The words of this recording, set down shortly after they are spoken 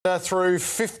Through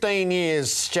 15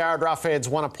 years, Jarryd Roughead's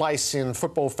won a place in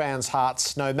football fans'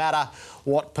 hearts, no matter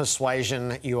what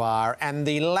persuasion you are. And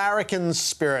the larrikin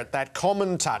spirit, that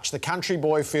common touch the country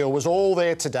boy feel, was all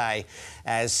there today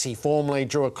as he formally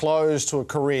drew a close to a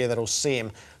career that'll see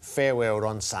him farewelled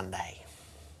on Sunday.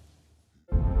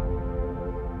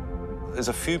 There's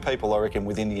a few people, I reckon,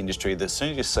 within the industry that as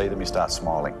soon as you see them, you start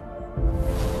smiling.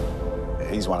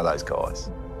 He's one of those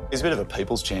guys. He's a bit of a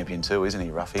people's champion too, isn't he,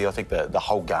 Ruffy? I think the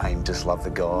whole game just loved the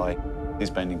guy. He's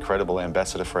been an incredible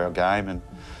ambassador for our game and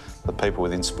the people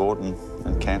within sport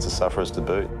and cancer sufferers to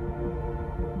boot.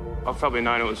 I've probably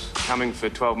known it was coming for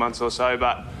 12 months or so,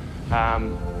 but,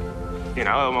 you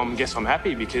know, I guess I'm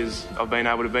happy because I've been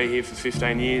able to be here for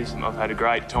 15 years and I've had a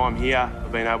great time here.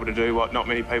 I've been able to do what not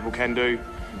many people can do,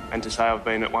 and to say I've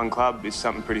been at one club is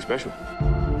something pretty special.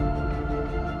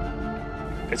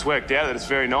 It's worked out that it's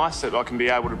very nice that I can be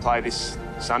able to play this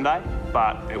Sunday,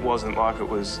 but it wasn't like it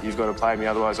was, you've got to play me,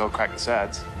 otherwise I'll crack the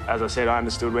sads. As I said, I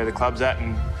understood where the club's at,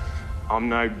 and I'm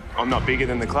not bigger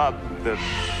than the club. The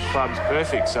club's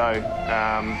perfect, so...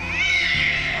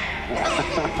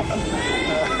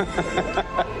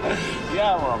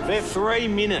 Yeah, well, they're 3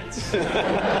 minutes.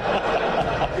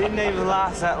 Didn't even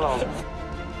last that long.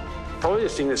 Probably the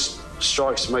thing that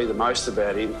strikes me the most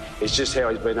about him is just how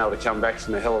he's been able to come back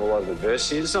from a hell of a lot of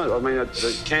adversity. It's not, I mean,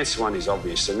 the cancer one is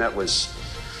obvious, and that was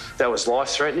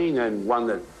life-threatening and one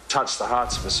that touched the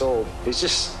hearts of us all. He's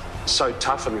just so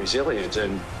tough and resilient,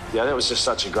 and yeah, that was just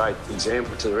such a great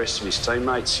example to the rest of his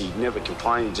teammates. He never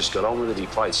complained, he just got on with it. He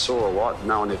played sore a lot,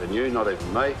 no one ever knew, not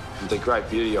even me. The great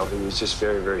beauty of him was just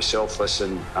very, very selfless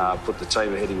and put the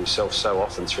team ahead of himself so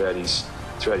often throughout his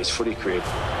footy career.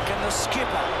 Can the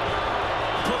skipper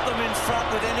put them in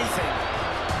front with anything?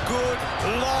 Good,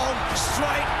 long,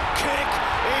 straight kick.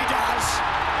 He does.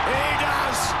 He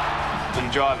does.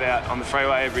 You drive out on the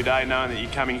freeway every day knowing that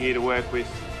you're coming here to work with,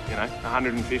 you know,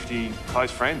 150 close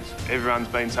friends. Everyone's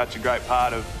been such a great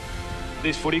part of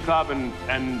this footy club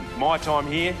and my time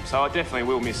here, so I definitely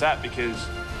will miss that because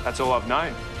that's all I've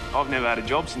known. I've never had a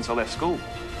job since I left school.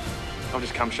 I've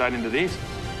just come straight into this.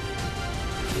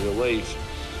 He'll leave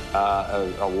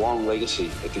a long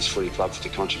legacy at this footy club for the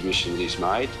contribution that he's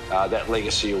made. That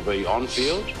legacy will be on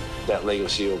field, that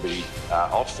legacy will be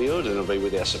off field, and it'll be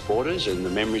with our supporters and the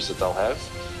memories that they'll have.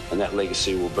 And that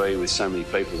legacy will be with so many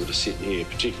people that are sitting here,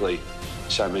 particularly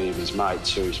so many of his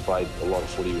mates who he's played a lot of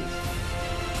footy with.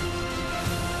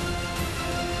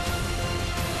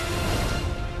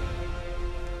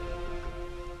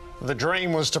 The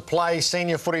dream was to play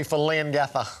senior footy for Liam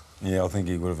Gather. Yeah, I think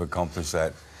he would have accomplished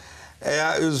that.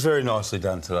 Yeah, it was very nicely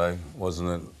done today,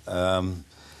 wasn't it?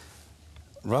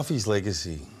 Ruffy's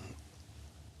legacy.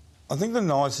 I think the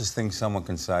nicest thing someone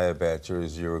can say about you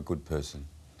is you're a good person.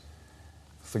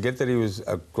 Forget that he was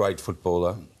a great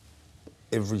footballer.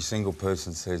 Every single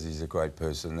person says he's a great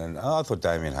person. And I thought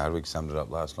Damien Hardwick summed it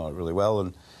up last night really well.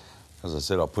 And as I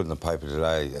said, I put in the paper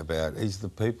today about he's the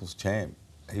people's champ.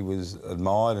 He was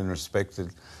admired and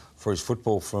respected for his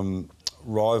football from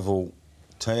rival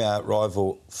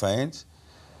fans.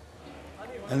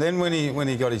 And then when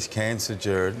he got his cancer,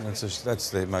 Jarryd, that's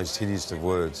the most hideous of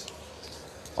words.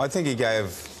 I think he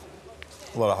gave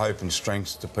a lot of hope and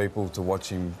strength to people to watch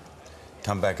him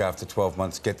come back after 12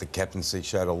 months, get the captaincy,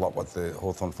 showed a lot what the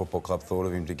Hawthorn Football Club thought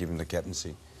of him to give him the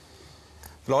captaincy.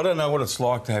 But I don't know what it's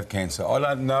like to have cancer. I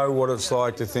don't know what it's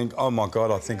like to think, oh my God,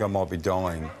 I think I might be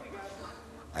dying.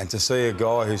 And to see a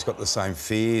guy who's got the same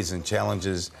fears and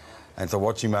challenges and to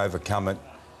watch him overcome it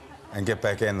and get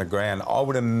back on the ground, I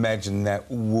would imagine that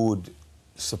would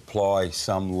supply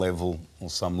some level or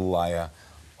some layer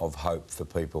of hope for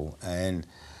people. And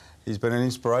he's been an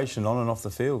inspiration on and off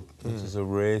the field, which is a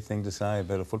rare thing to say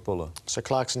about a footballer. So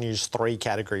Clarkson used 3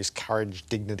 categories: courage,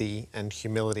 dignity and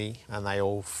humility, and they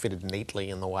all fitted neatly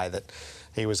in the way that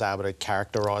he was able to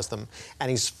characterise them. And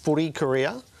his footy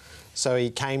career, so he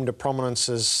came to prominence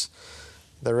as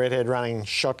the redhead running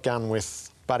shotgun with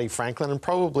Buddy Franklin, and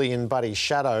probably in Buddy's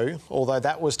shadow, although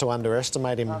that was to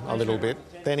underestimate him a little bit.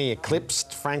 Then he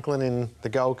eclipsed Franklin in the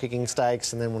goal-kicking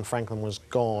stakes, and then when Franklin was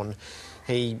gone,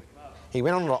 he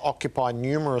went on to occupy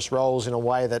numerous roles in a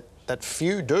way that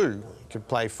few do. He could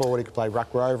play forward, he could play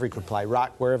ruck rover, he could play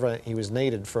ruck, wherever he was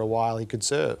needed for a while he could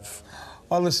serve.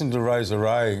 I listened to Razor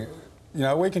Ray. You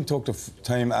know, we can talk to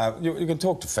team, you can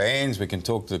talk to fans, we can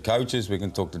talk to coaches, we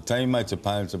can talk to teammates,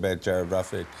 opponents about Jarryd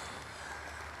Roughead.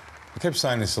 I kept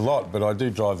saying this a lot, but I do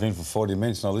drive in for 40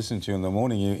 minutes and I listen to you in the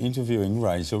morning, you're interviewing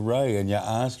Razor Ray, and you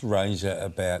asked Razor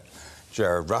about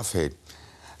Jarryd Roughead.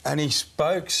 And he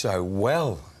spoke so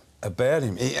well about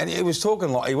him. He was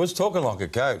talking like a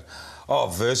coach. Oh,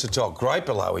 versatile, great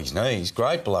below his knees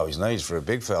for a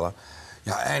big fella.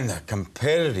 And the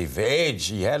competitive edge,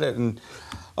 he had it. And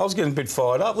I was getting a bit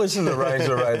fired up listening to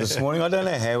Razor Ray this morning. I don't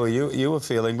know how you were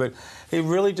feeling, but he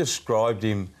really described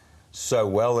him so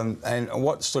well. And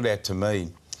what stood out to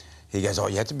me, he goes,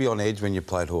 you had to be on edge when you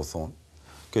played Hawthorn.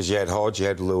 Because you had Hodge, you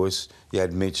had Lewis, you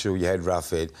had Mitchell, you had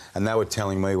Roughead, and they were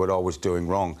telling me what I was doing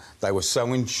wrong. They were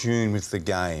so in tune with the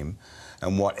game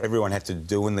and what everyone had to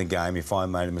do in the game. If I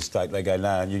made a mistake, they go,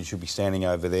 no, you should be standing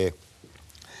over there.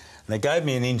 And they gave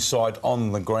me an insight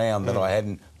on the ground that I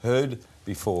hadn't heard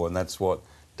before, and that's what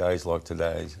days like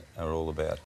today are all about.